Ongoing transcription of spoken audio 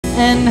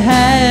And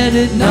had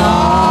it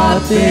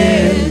not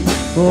been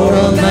for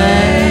a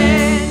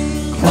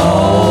man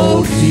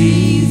called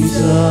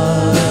Jesus,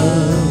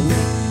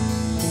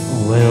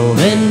 well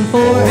then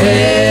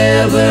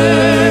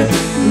forever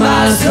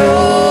my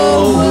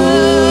soul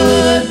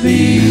would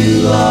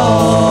be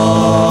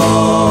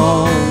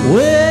lost.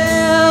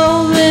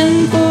 Well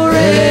then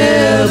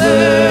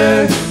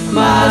forever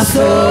my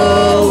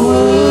soul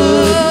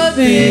would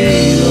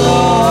be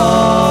lost.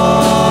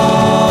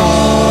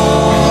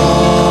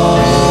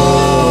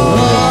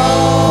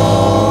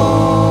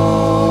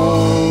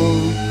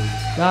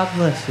 God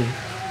bless you.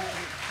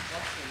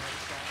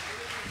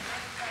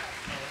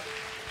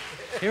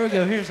 Here we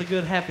go. Here's a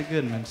good Happy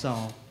Goodman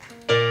song.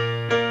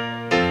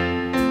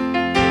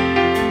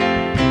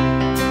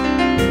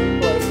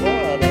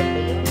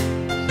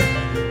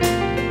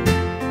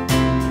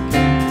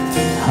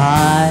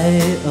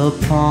 High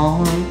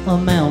upon a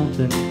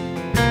mountain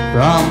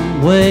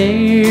from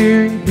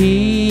where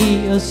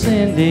he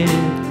ascended,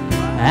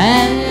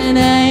 an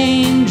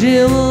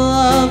angel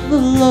of the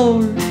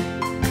Lord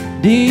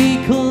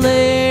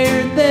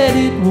declared that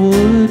it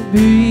would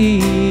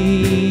be.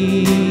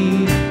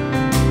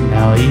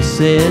 Now he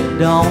said,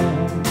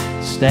 don't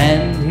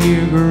stand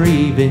here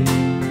grieving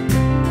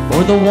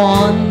for the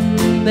one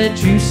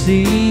that you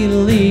see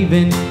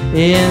leaving,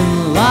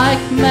 in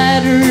like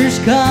matters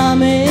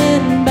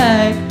coming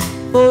back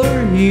for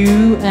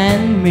you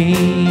and me.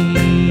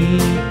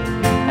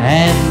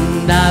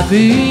 And I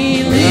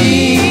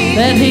believe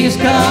that he's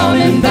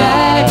coming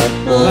back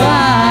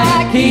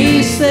like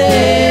he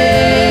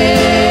said.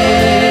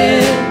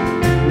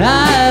 And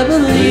I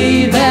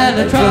believe that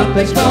the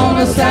trumpet's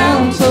gonna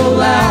sound so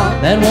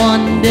loud that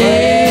one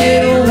day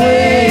it'll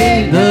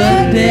wake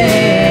the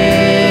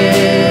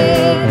dead.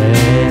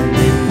 And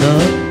in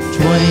the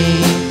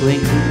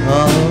twinkling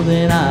of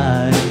an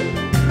eye,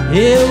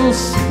 he'll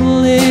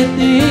split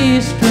the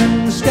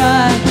eastern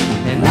sky.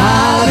 And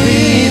I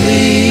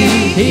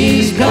believe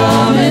he's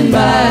coming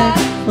back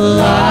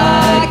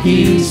like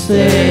he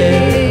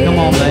said. Come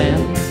on,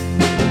 band.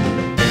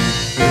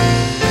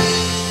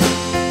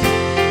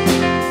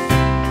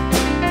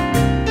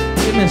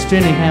 Give Miss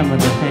Jenny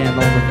Hammond a hand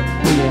on the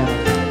piano.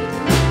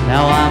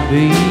 Now I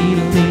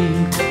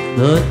believe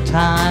the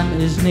time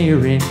is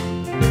nearing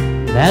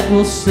that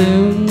we'll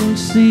soon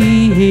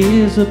see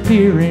his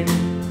appearing.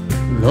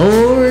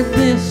 Lord,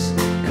 this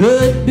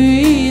could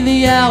be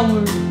the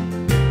hour,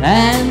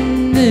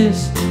 and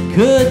this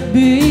could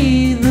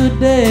be the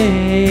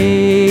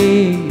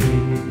day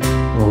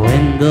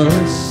when the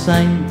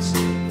saints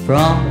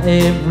from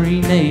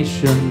every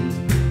nation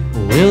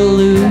will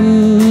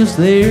lose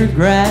their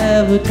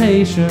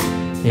gravitation.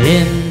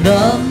 In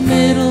the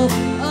middle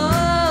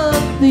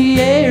of the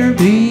air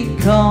be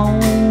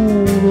called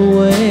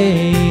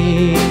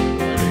away.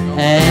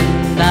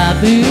 And I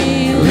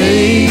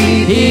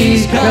believe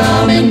he's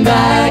coming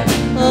back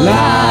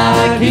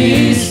like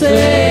he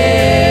said.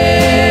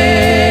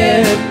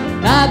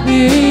 I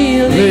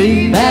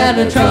believe that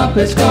the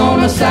trumpet's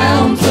gonna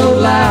sound so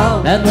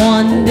loud that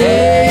one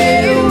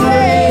day it'll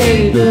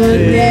wake the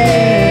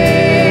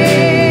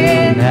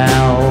dead.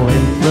 Now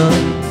in the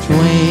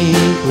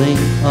twinkling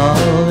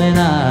of an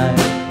eye,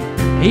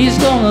 he's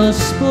gonna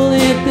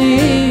split the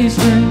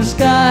eastern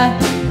sky.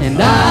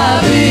 And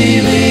I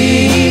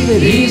believe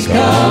that he's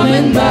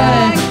coming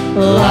back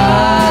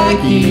like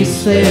he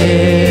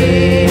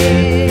said.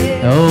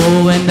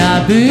 Oh, and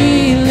I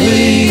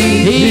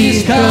believe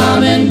he's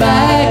coming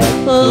back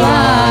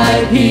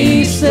like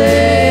he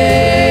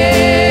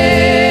said.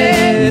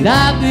 And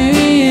I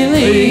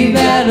believe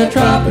that the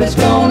trumpet's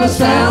gonna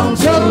sound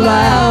so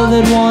loud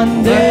that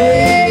one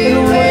day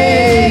it'll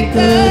wake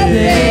the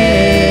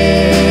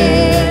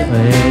dead.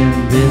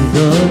 And in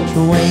the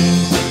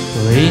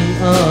twinkling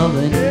of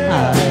an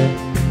eye,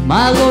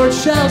 my Lord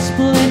shall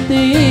split the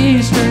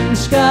eastern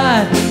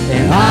sky.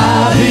 And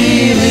I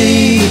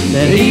believe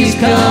that he's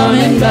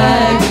coming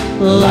back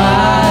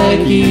like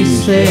he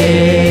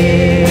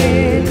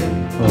said.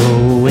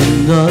 Oh,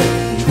 in the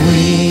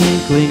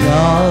twinkling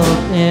of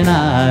an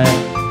eye,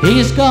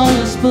 he's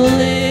gonna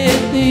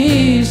split the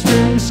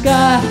eastern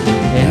sky.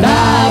 And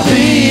I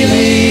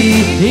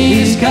believe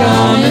he's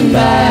coming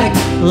back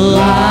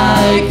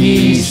like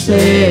he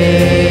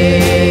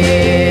said.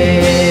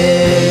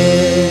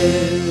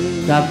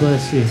 God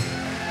bless you.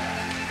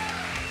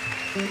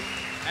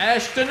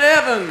 Ashton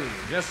Evans,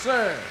 yes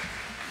sir.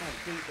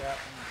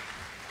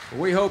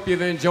 We hope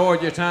you've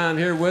enjoyed your time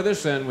here with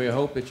us, and we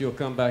hope that you'll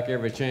come back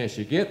every chance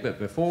you get. But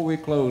before we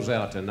close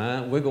out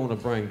tonight, we're going to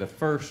bring the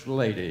First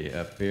Lady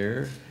up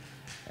here,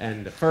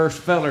 and the first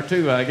feller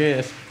too, I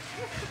guess.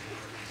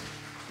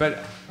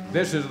 But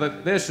this is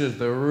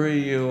the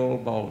real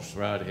boss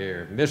right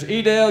here, Miss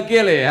Edel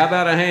Gilley. How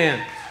about a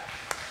hand?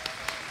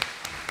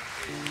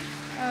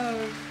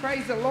 Oh,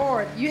 praise the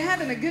Lord. You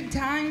having a good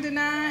time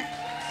tonight?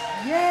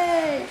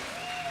 Yay!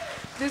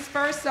 This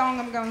first song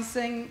I'm going to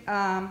sing,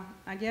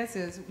 I guess,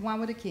 is One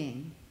with a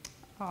King.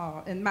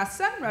 Oh, and my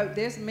son wrote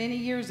this many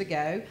years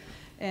ago,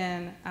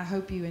 and I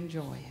hope you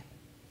enjoy it.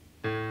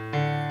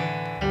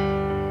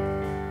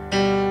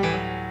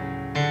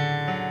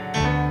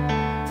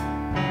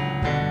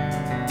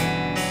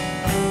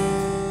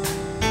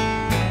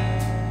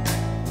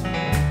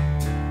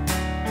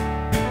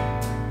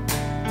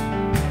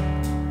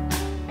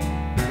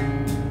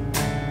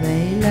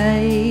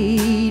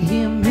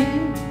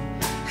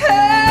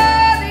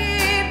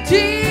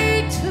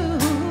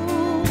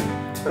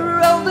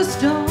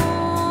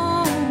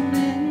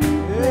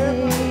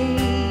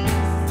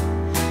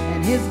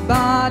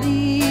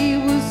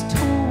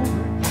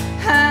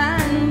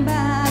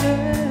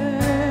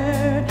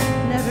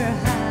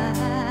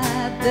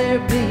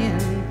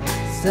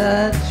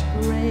 such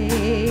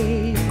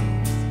grace,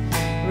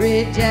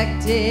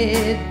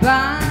 rejected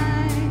by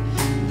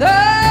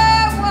the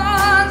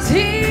ones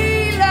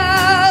he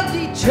loved.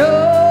 He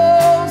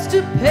chose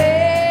to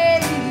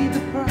pay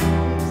the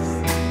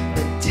price.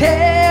 But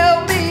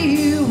tell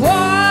me,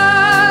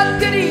 what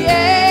could he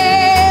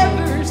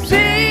ever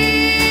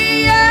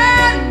see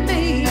in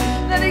me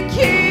that a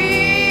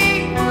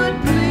king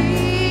would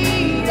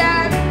bleed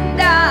and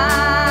die?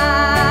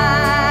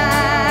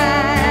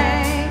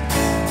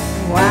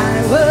 Why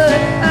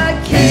would a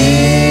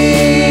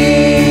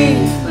king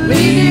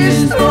leave his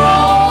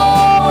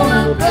throne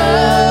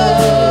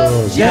above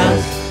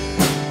just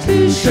to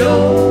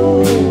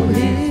show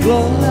his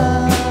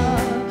love?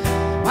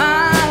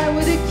 Why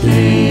would a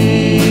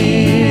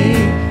king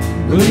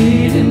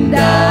bleed and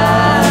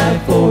die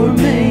for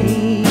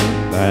me,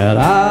 that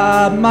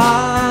I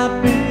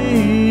might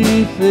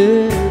be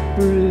set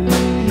free?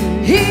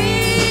 He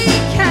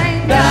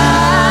came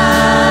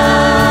down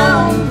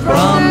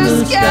from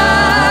the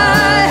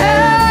sky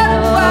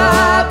and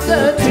wiped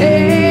the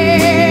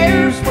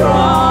tears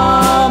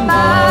from my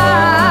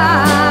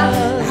eyes.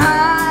 I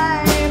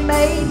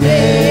may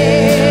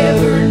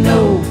never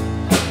know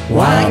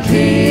why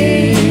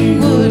king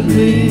would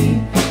leave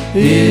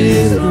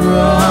his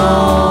throne.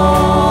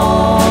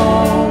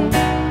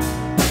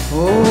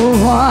 Oh,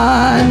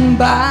 one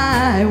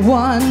by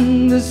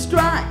one the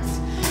stripes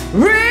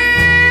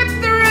ripped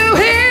through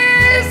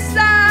his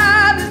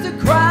side as the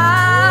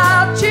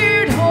crowd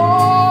cheered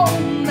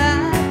home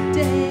that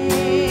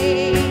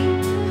day.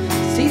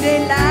 See, they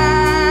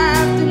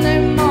laughed and they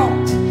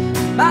mocked.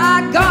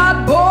 My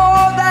God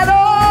bore that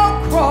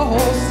old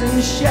cross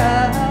and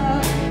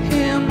shoved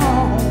him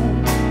on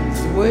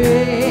his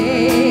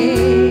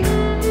way.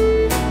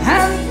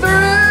 And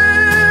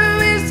through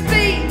his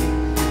feet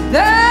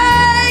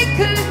they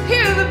could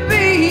hear the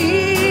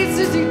beats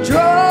as he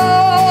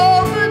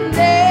drove the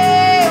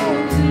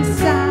nails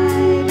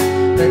inside.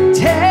 But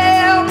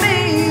tell me,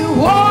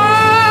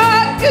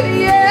 what could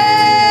he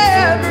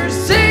ever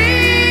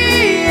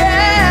see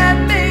in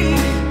me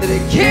that a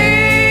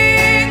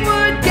king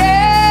would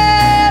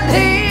give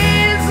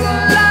his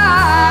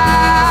life?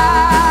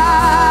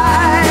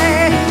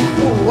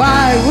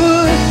 Why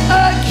would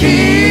a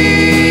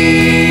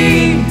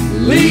king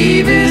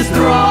leave his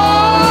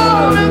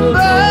throne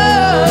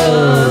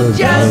above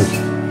just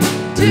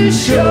to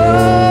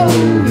show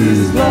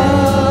his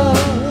love?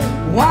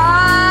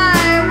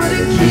 Why would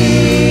a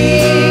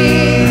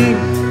king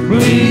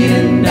bleed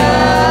and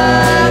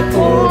die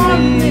for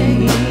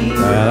me,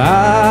 That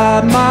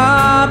I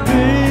might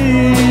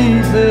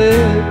be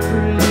set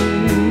free.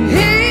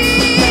 he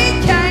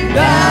came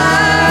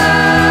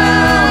down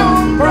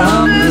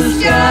from the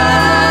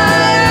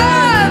sky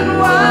and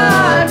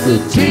wiped the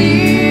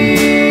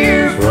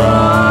tears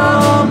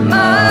from my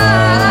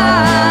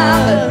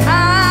eyes. I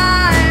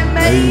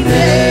may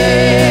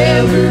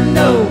never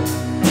know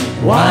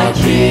why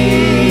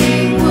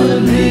king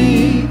would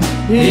leave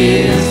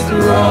his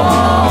throne.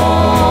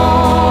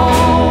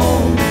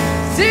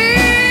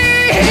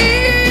 See, he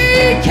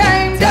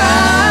came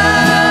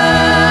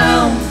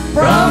down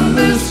from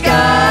the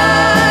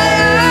sky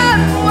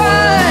and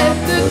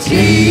wiped the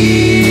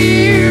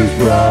tears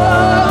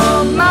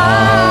from my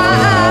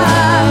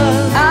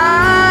eyes.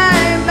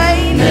 I may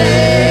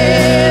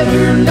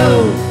never know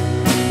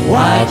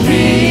why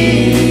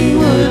king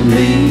would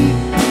leave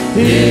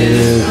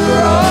his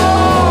throne.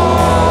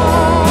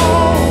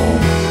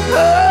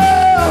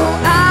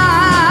 Oh,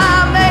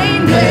 I may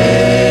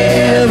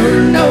never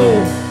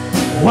know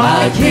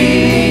why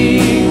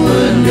king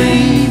would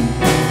leave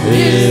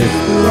his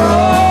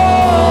throne.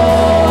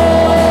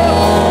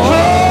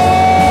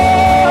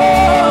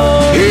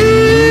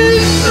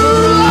 His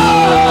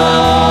throne.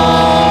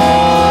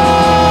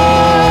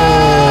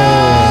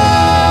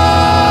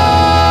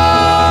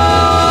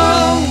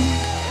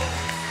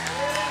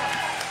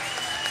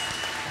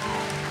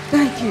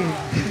 Thank you.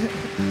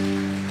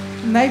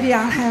 Maybe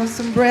I'll have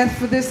some breath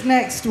for this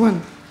next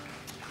one.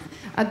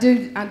 I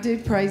do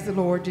praise the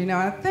Lord. You know,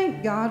 I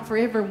thank God for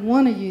every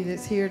one of you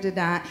that's here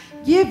tonight.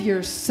 Give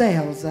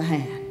yourselves a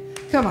hand.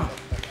 Come on.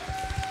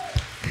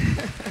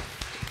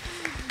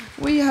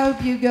 We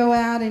hope you go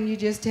out and you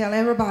just tell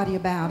everybody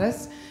about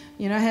us.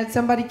 You know, I had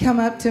somebody come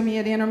up to me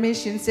at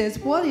intermission and says,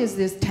 "What is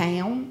this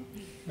town?"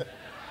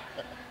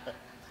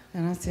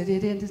 And I said,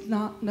 "It is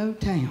not no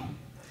town.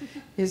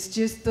 It's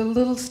just the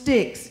little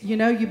sticks. You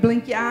know, you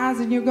blink your eyes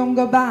and you're going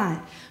to go by it.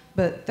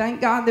 But thank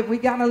God that we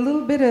got a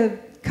little bit of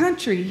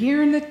country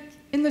here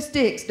in the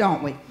sticks,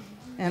 don't we?"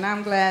 And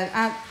I'm glad.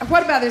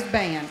 What about this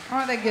band?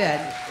 Aren't they good?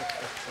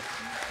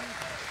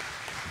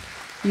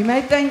 You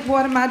may think,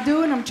 what am I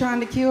doing? I'm trying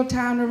to kill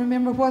time to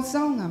remember what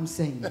song I'm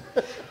singing.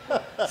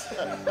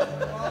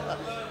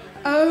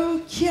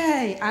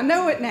 Okay, I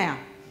know it now.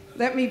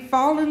 Let me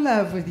fall in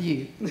love with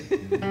you.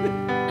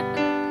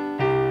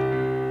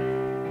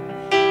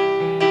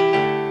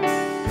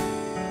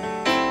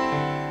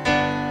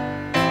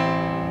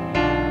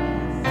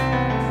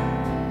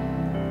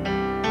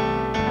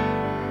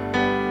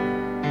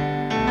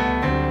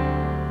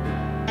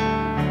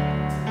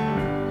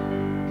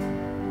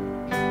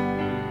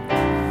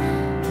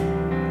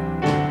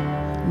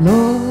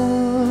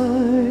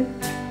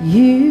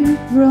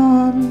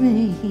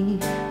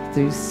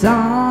 through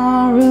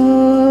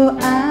sorrow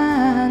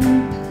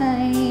and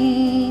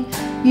pain.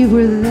 You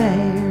were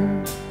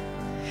there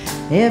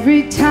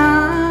every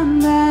time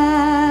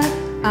that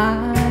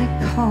I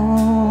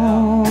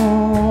called.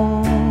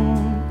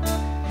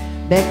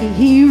 Becky,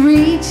 he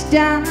reached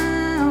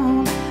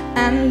down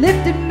and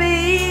lifted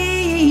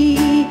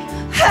me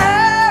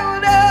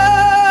out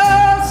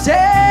of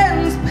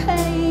sin's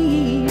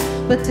pain.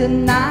 But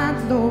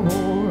tonight,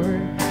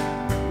 Lord,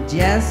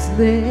 just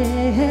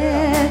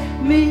let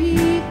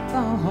me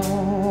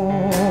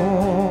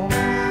fall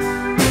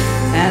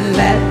and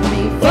let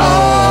me fall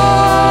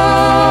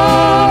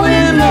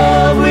in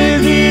love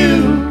with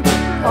you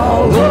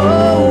all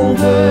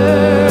over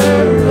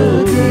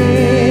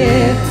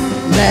again.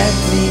 Let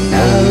me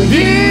know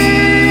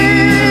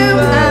you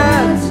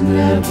as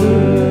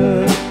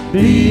never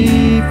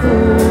before,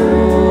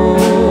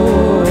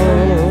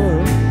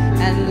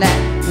 and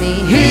let me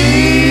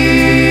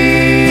hear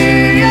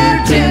your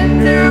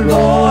tender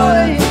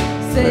voice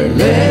say,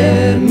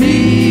 let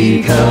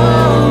me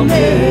come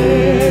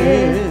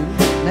in.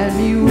 Let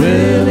me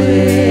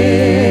willingly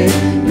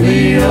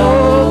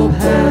open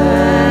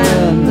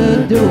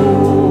the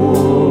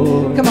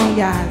door. Come on,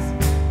 guys.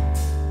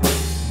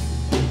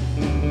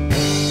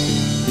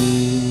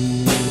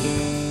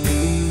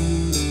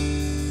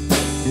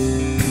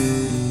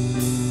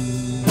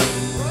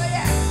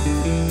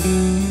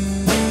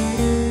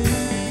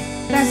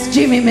 That's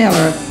Jimmy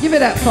Miller. Give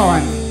it up for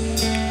him.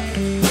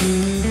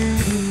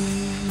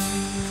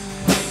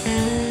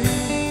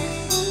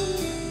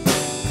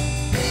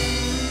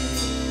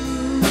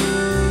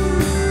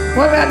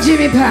 What about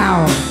Jimmy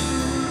Powell?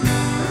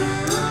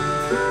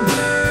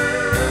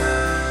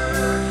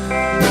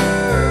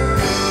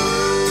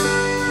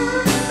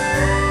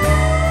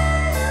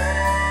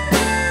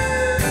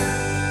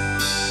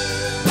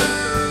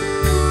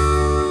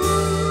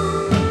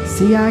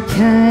 See, I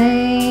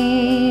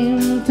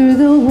came through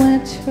the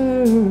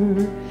winter,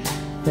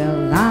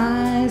 felt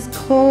ice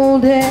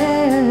cold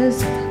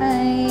as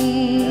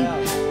pain.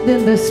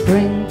 Then the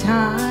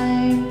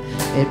springtime,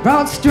 it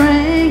brought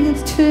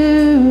strength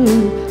to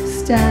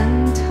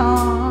stand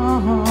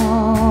tall.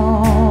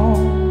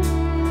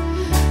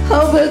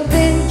 Oh, but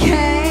then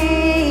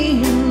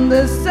came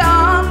the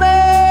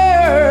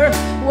summer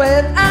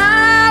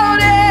without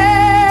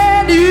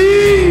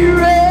any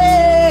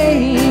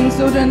rain.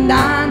 So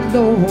tonight,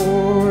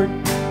 Lord,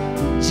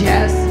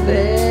 just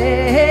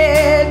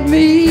let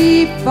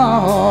me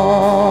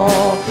fall.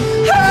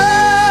 Oh,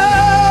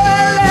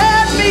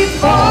 let me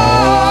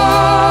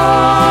fall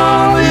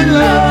in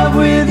love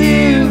with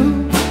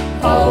you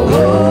all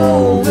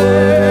over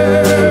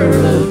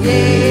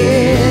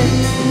again.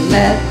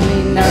 Let me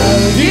know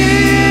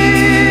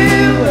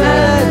you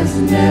as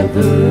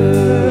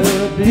never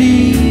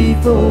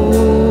before,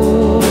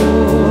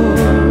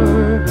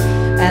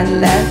 and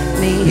let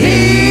me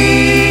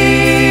hear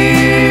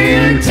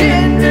your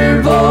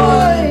tender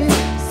voice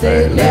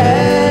say,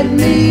 let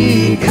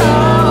me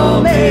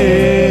come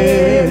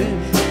in.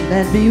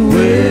 Let me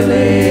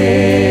willingly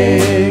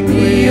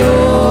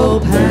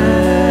open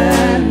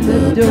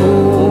the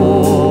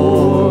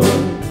door,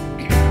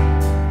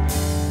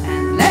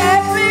 and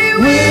let me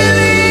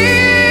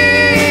willingly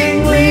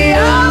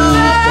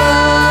open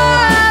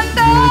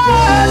the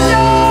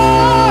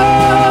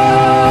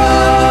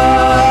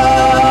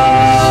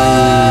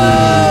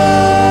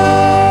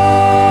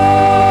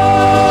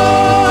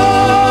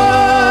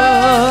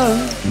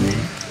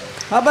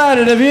How about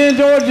it? Have you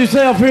enjoyed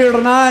yourself here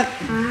tonight?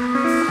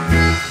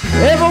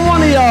 Every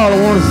one of y'all,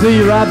 I want to see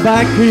you right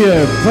back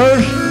here.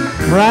 First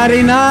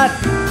Friday night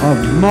of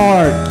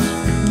March.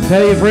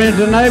 Tell your friends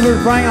and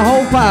neighbors, bring a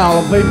whole pile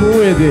of people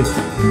with you.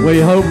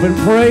 We hope and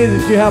pray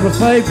that you have a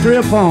safe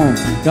trip home.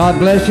 God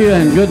bless you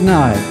and good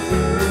night.